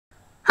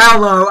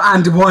Hello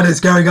and what is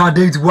going on,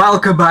 dudes?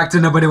 Welcome back to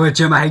another video with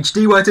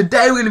JmoHD, where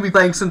today we're going to be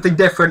playing something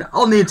different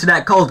on the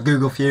internet called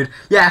Google Feud.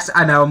 Yes,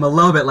 I know I'm a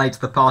little bit late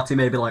to the party,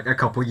 maybe like a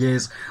couple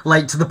years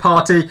late to the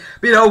party,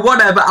 but you know,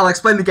 whatever, I'll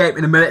explain the game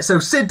in a minute, so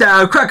sit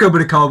down, crack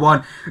open a cold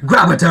one,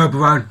 grab a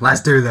Toblerone,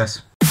 let's do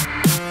this.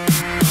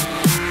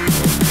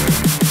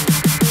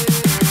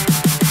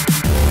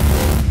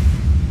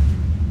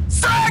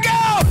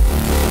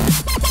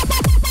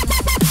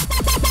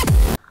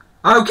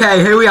 Okay,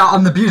 here we are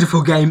on the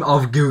beautiful game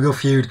of Google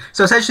Feud.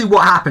 So essentially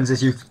what happens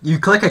is you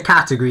click a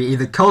category,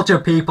 either culture,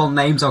 people,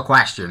 names or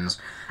questions,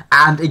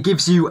 and it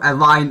gives you a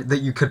line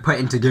that you could put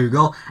into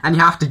Google, and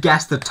you have to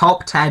guess the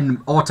top 10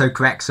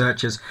 autocorrect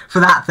searches for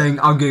that thing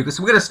on Google.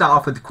 So we're going to start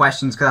off with the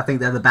questions because I think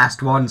they're the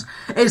best ones.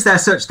 Is there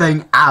such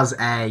thing as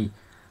a...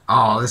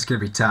 Oh, this is going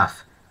to be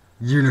tough.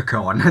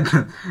 Unicorn.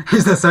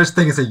 Is there such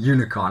thing as a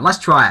unicorn? Let's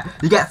try it.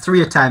 You get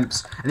 3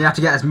 attempts, and you have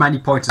to get as many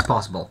points as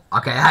possible.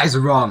 Okay, that is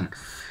wrong.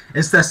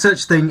 Is there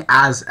such thing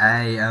as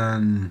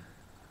a,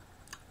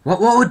 what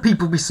would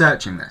people be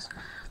searching this?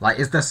 Like,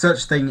 is there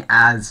such thing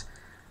as,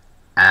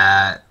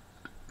 I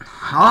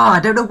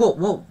don't know,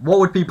 what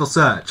would people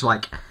search?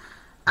 Like,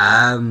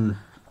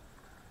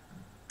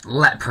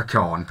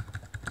 leprechaun.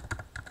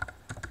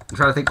 I'm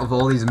trying to think of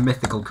all these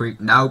mythical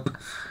creatures. Nope.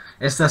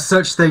 Is there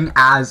such thing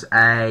as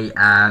a,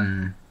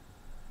 I'm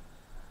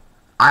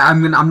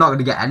not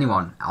gonna get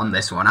anyone on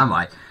this one, am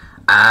I?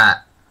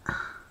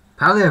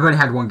 Apparently I've only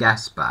had one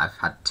guess, but I've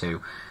had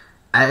 2.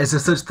 Is there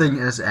such thing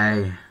as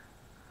a...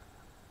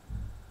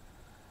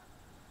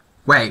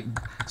 Wait,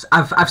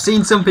 I've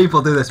seen some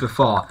people do this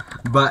before,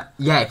 but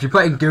yeah, if you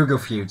put in Google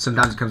Feud,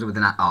 sometimes it comes up with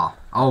an...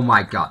 Oh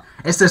my god.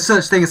 Is there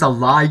such thing as a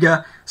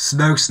liger,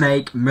 snow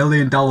snake, $1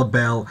 million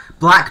bill,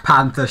 Black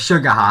Panther,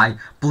 sugar high,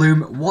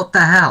 bloom, what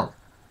the hell?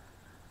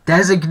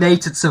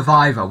 Designated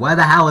survivor, where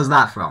the hell is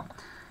that from?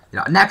 You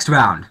know, next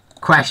round,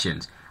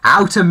 questions.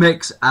 How to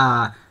mix,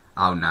 oh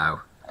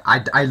no.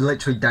 I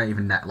literally don't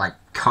even know, like,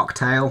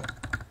 cocktail.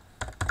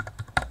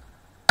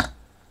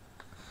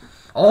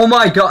 Oh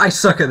my god, I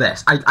suck at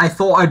this. I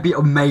thought I'd be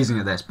amazing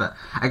at this, but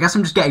I guess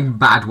I'm just getting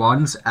bad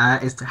ones.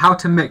 Is how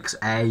to mix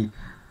a,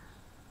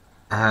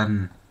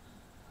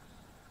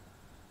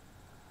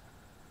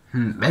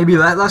 maybe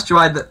let's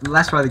try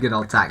the good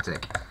old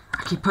tactic.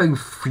 I keep putting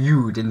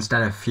feud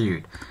instead of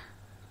feud.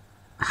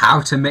 How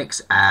to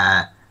mix,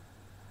 I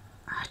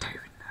don't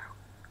even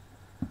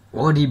know.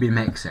 What would you be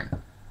mixing?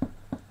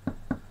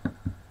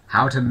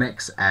 How to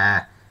mix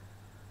a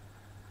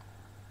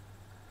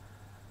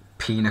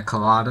pina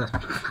colada?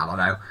 I don't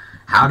know.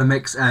 How to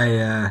mix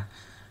a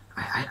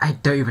I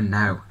don't even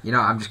know. You know,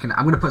 I'm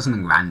gonna put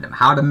something random.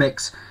 How to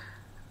mix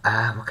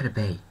what could it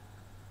be?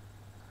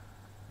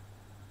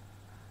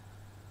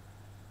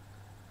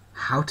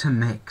 How to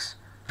mix.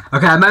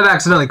 Okay, I maybe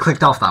accidentally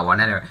clicked off that one.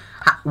 Anyway,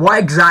 what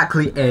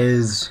exactly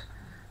is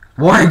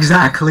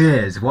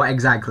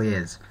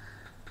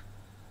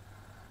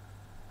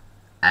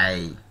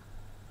a...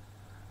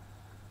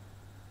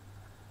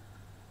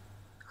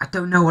 I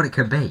don't know what it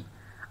could be.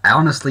 I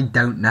honestly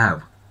don't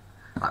know.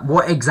 Like,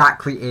 what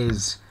exactly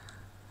is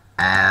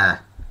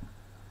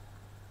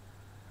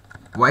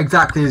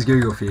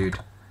Google Feud?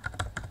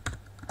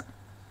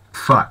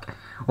 Fuck.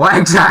 What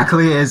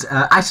exactly is...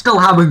 I still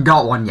haven't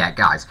got one yet,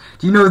 guys.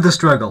 Do you know the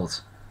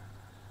struggles?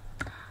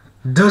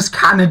 Does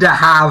Canada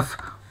have...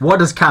 What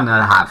does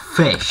Canada have?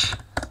 Fish.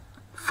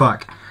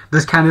 Fuck.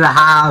 Does Canada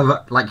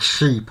have, like,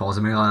 sheep or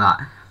something like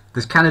that?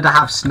 Does Canada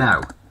have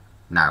snow?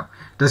 No.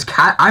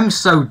 I'm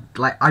so,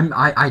 like,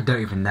 I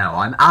don't even know.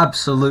 I'm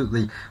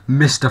absolutely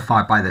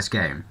mystified by this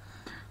game.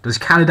 Does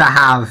Canada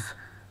have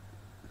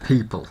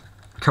people?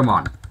 Come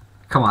on.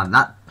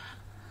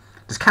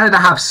 Does Canada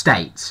have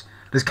states?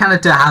 Does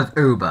Canada have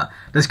Uber?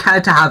 Does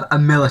Canada have a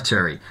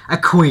military, a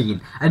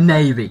queen, a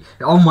navy?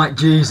 Oh my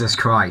Jesus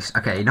Christ.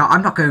 Okay, no,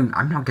 I'm not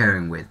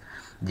going with,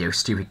 you know,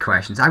 stupid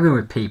questions. I'm going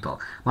with people.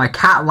 My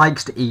cat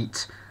likes to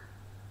eat,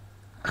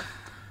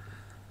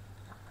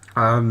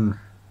 I'm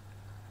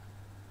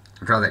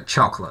trying to think.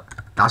 Chocolate.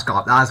 That's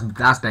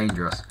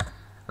dangerous.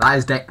 That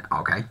is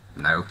okay.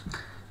 No.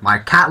 My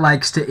cat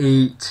likes to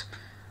eat.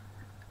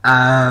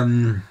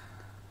 Trying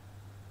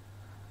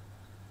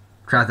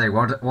to think.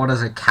 What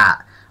does a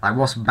cat like?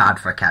 What's bad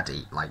for a cat to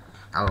eat? Like,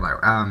 I don't know.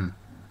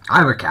 I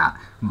have a cat,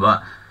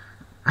 but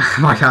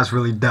my cat's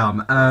really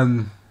dumb.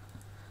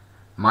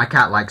 My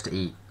cat likes to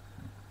eat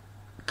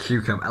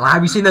cucumber. Like,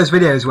 have you seen those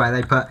videos where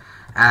they put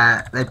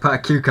a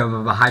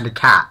cucumber behind a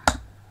cat?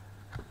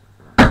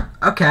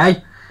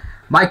 Okay.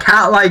 My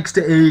cat likes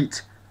to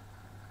eat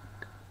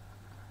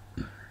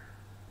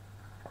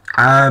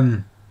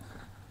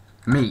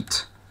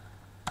meat.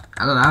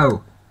 I don't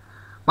know.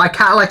 My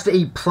cat likes to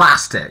eat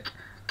plastic.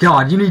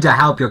 God, you need to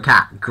help your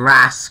cat.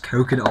 Grass,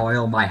 coconut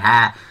oil, my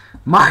hair.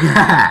 My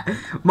hair!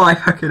 My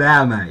fucking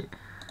hair, mate.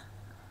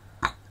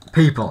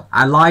 People,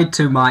 I lied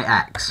to my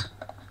ex.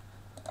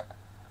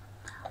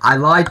 I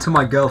lied to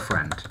my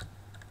girlfriend.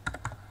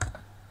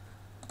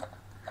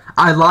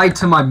 I lied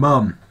to my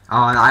mum.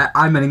 Oh,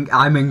 I'm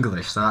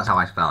English, so that's how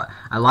I spell it.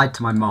 I lied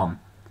to my mom.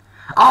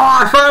 Oh,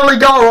 I finally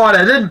got one!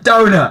 I didn't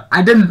donut!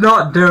 I did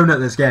not donut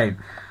this game.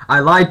 I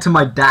lied to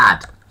my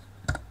dad.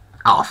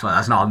 Oh, fuck,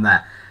 that's not on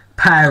there.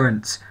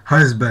 Parents,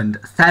 husband,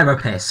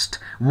 therapist,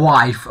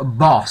 wife,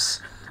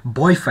 boss,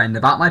 boyfriend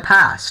about my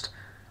past,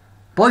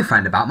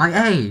 boyfriend about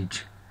my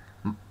age.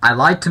 I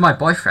lied to my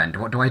boyfriend.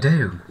 What do I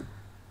do?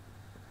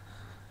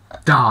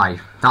 Die.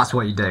 That's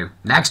what you do.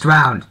 Next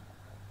round.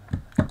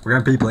 We're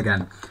going people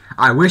again.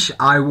 I wish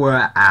I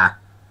were a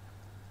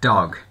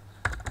dog.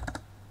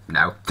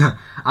 No.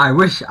 I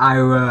wish I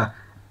were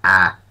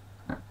a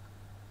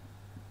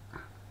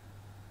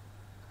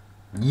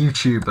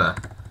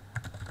YouTuber.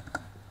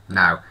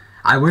 No.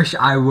 I wish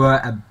I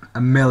were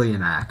a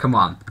millionaire. Come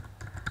on.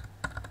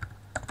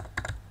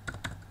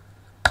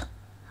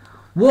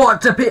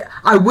 What?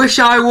 I wish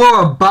I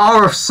were a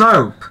bar of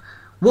soap.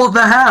 What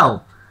the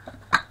hell?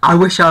 I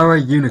wish I were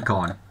a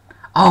unicorn.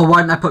 Oh,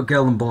 why didn't I put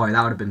girl and boy?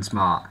 That would have been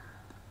smart.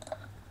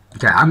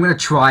 Okay, I'm going to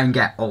try and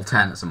get all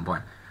 10 at some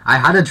point. I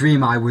had a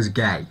dream I was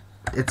gay.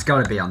 It's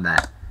got to be on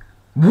there.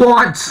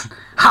 What?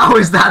 How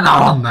is that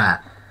not on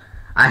there?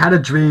 I had a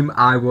dream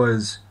I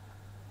was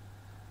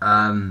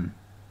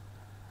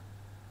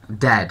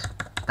dead.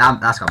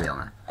 That's got to be on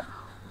there.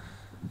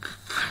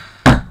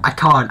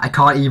 I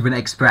can't even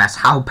express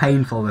how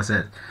painful this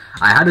is.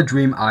 I had a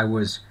dream I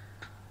was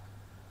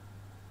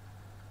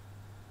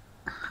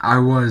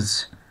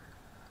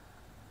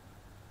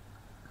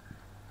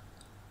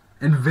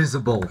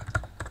invisible.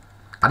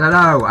 I don't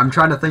know, I'm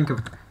trying to think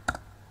of...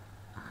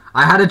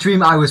 I had a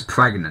dream I was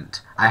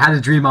pregnant. I had a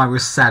dream I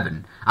was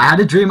 7. I had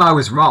a dream I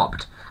was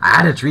robbed. I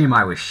had a dream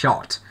I was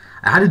shot.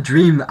 I had a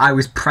dream I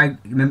was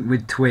pregnant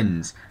with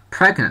twins.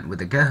 Pregnant with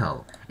a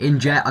girl. In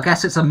jail. I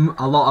guess it's a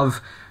lot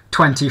of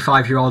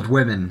 25-year-old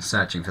women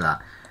searching for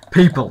that.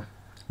 People.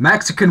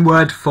 Mexican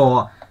word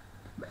for...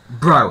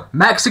 Bro,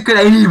 Mexican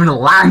ain't even a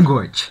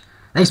language.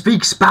 They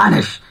speak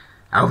Spanish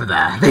over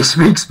there. They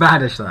speak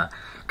Spanish there.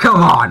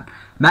 Come on.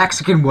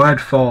 Mexican word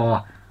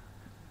for...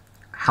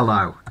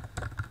 hello.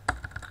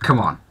 Come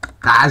on.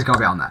 That has got to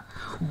be on there.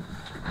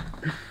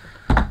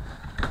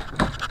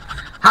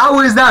 How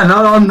is that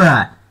not on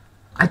there?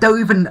 I don't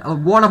even...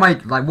 what am I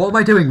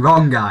doing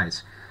wrong,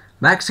 guys?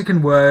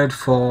 Mexican word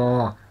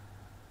for...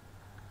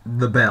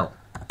 the bill.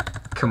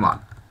 Come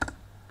on.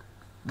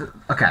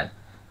 Okay.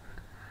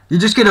 You're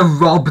just gonna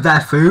rob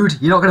their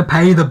food? You're not gonna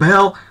pay the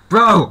bill?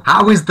 Bro,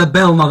 how is the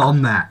bill not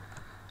on there?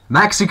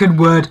 Mexican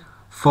word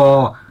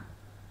for...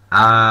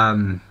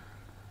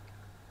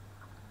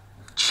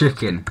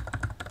 chicken.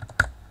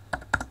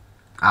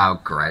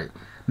 Oh, great.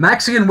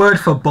 Mexican word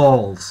for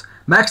balls.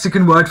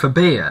 Mexican word for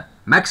beer.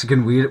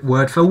 Mexican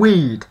word for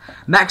weed.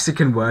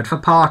 Mexican word for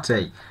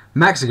party.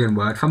 Mexican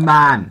word for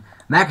man.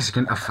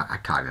 Mexican... oh, I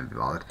can't even be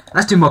bothered.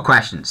 Let's do more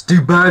questions.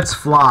 Do birds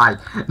fly?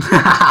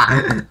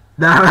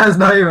 No, that's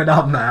not even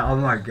on there. Oh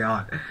my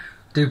god.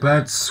 Do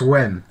birds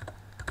swim?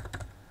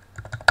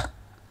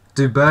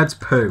 Do birds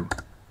poo?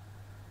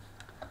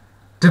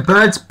 Do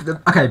birds...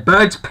 okay,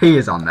 birds pee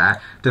is on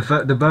there.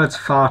 The birds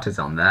fart is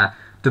on there.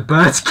 Do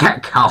birds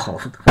get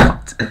cold?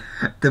 What?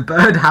 Do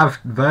birds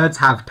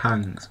have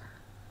tongues?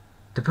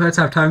 Do birds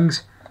have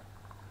tongues?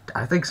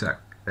 I think so.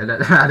 I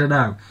don't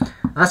know.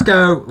 Let's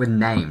go with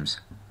names.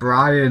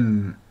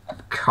 Brian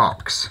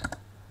Cox.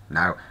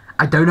 No.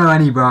 I don't know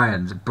any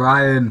Brians.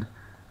 Brian.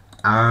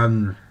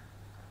 I'm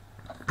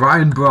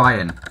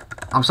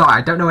sorry,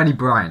 I don't know any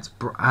Brians.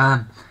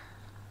 I'm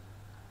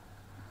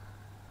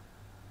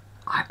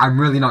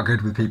really not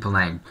good with people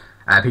names.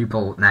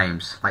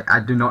 Like,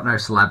 I do not know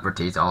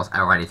celebrities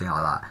or anything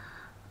like that.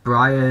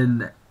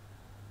 Brian...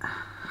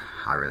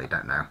 I really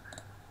don't know.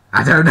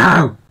 I don't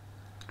know!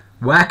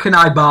 Where can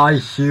I buy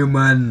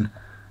human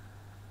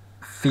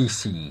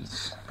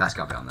feces? That's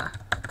got to be on there.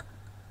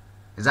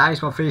 Is that how you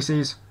spell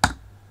feces?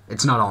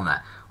 It's not on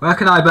there. Where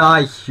can I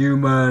buy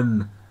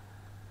human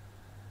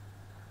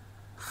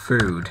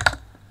food?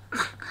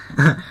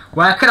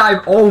 Where can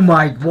I... oh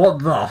my... what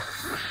the...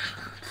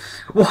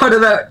 what are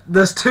the...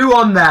 there's 2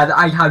 on there that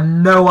I have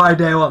no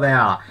idea what they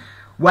are.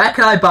 Where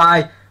can I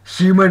buy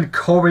human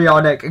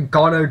chorionic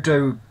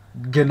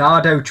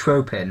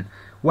gonadotropin?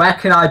 Where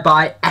can I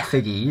buy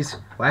effigies?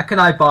 Where can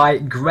I buy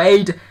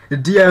grade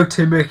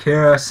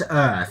Diotimicus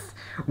earth?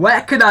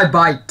 Where can I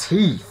buy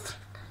teeth?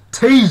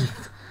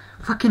 Teeth!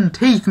 Fucking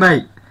teeth,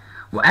 mate!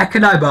 Where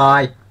can I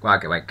buy... well,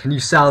 okay, wait, can you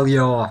sell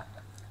your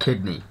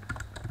kidney?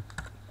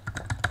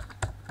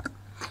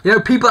 You know,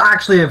 people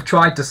actually have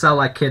tried to sell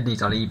their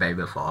kidneys on eBay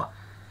before.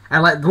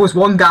 And, like, there was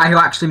one guy who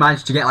actually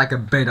managed to get, like, a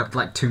bid up to,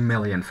 like, 2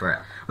 million for it.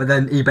 But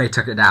then eBay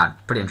took it down.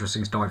 Pretty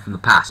interesting story from the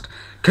past.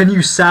 Can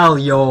you sell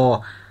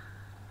your...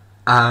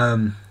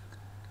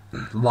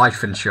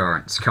 life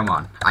insurance? Come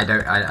on. I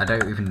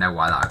don't even know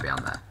why that would be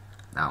on there.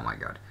 Oh my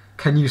god.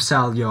 Can you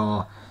sell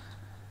your...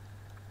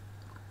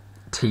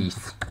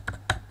 teeth?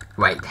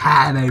 Wait,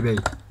 hair maybe.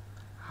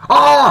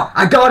 Oh!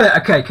 I got it!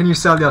 Okay, can you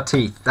sell your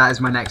teeth? That is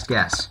my next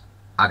guess.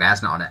 Okay,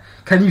 that's not on it.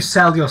 Can you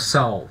sell your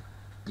soul?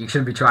 You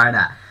shouldn't be trying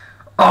that.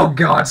 Oh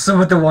god, some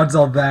of the ones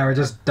on there are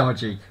just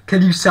dodgy.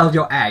 Can you sell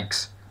your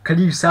eggs? Can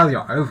you sell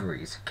your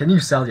ovaries? Can you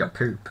sell your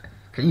poop?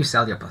 Can you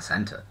sell your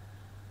placenta?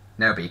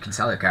 No, but you can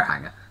sell your coat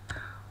hanger.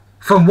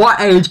 From what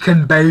age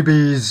can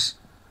babies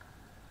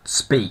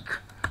speak?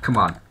 Come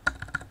on.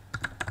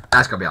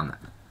 That's gotta be on there.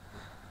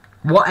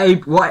 What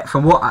age,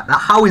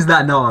 how is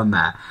that not on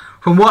there?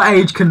 From what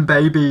age can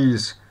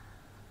babies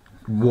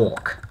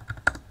walk?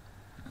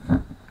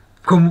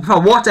 From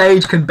what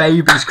age can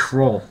babies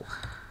crawl?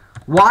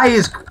 Why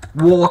is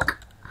walk,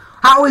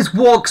 how is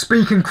walk,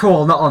 speak and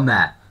crawl not on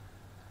there?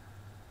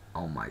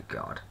 Oh my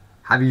god.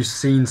 Have you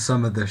seen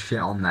some of the shit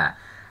on there?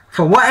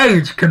 From what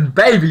age can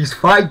babies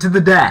fight to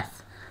the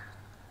death?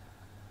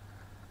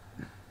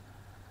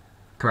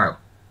 Bro,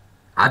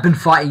 I've been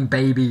fighting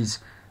babies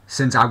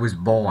since I was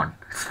born.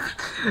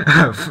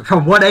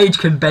 From what age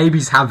can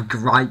babies have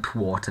gripe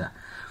water?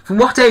 From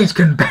what age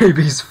can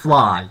babies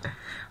fly?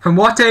 From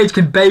what age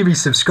can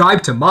babies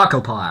subscribe to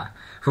Markiplier?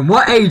 From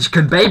what age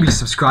can babies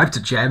subscribe to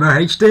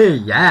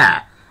JmoHD?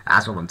 Yeah,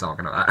 that's what I'm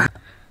talking about.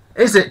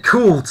 Is it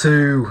cool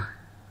to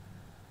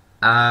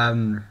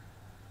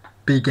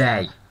be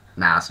gay?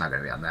 Nah, that's not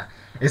going to be on there.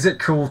 Is it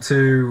cool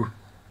to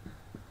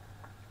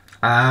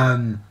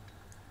I'm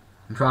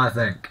trying to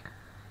think.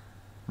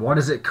 What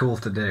is it cool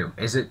to do?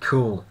 Is it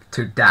cool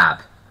to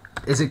dab?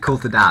 Is it cool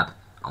to dab?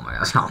 Oh my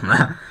god, that's not on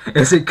there.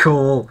 Is it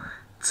cool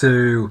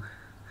to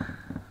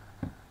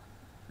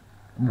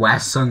wear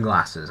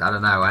sunglasses? I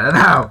don't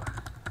know.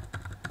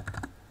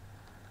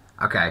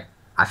 Okay,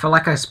 I feel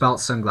like I spelt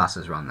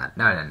sunglasses wrong then.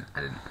 No, I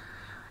didn't.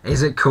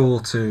 Is it cool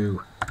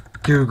to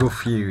Google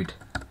Feud?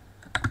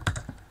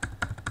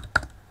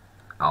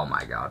 Oh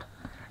my god.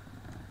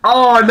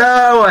 Oh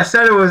no! I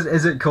said it was,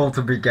 is it cool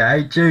to be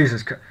gay?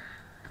 Jesus Christ.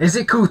 Is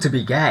it cool to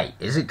be gay?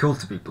 Is it cool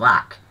to be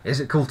black?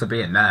 Is it cool to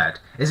be a nerd?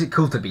 Is it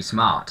cool to be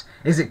smart?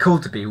 Is it cool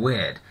to be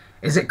weird?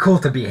 Is it cool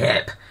to be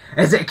hip?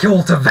 Is it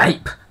cool to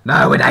vape?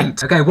 No, it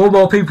ain't. Okay, one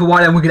more people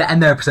watch and we're going to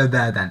end the episode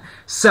there then.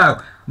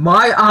 So,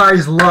 my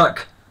eyes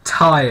look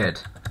tired.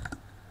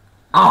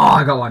 Oh,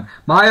 I got one.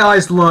 My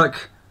eyes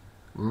look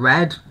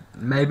red,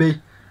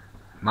 maybe?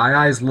 My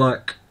eyes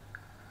look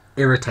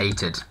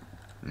irritated.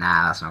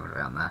 Nah, that's not going to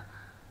be on there.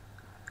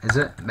 Is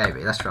it?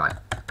 Maybe. Let's try.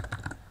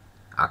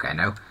 Okay,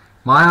 no.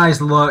 My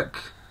eyes look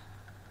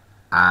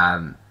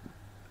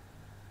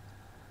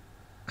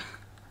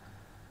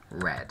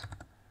red.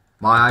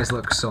 My eyes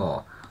look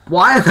sore.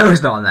 Why are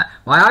those not on there?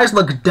 My eyes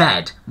look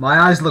dead. My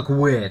eyes look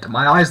weird.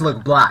 My eyes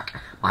look black.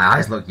 My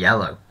eyes look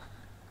yellow.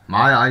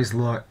 My eyes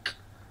look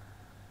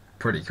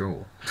pretty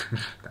cool.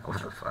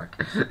 What the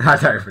fuck? I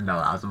don't even know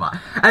what that was about.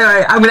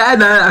 Anyway, I'm going to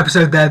end the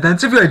episode there then.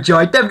 So if you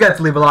enjoyed, don't forget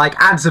to leave a like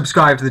and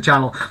subscribe to the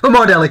channel for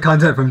more daily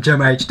content from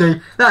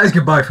JmoHD. That is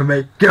goodbye from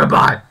me.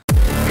 Goodbye.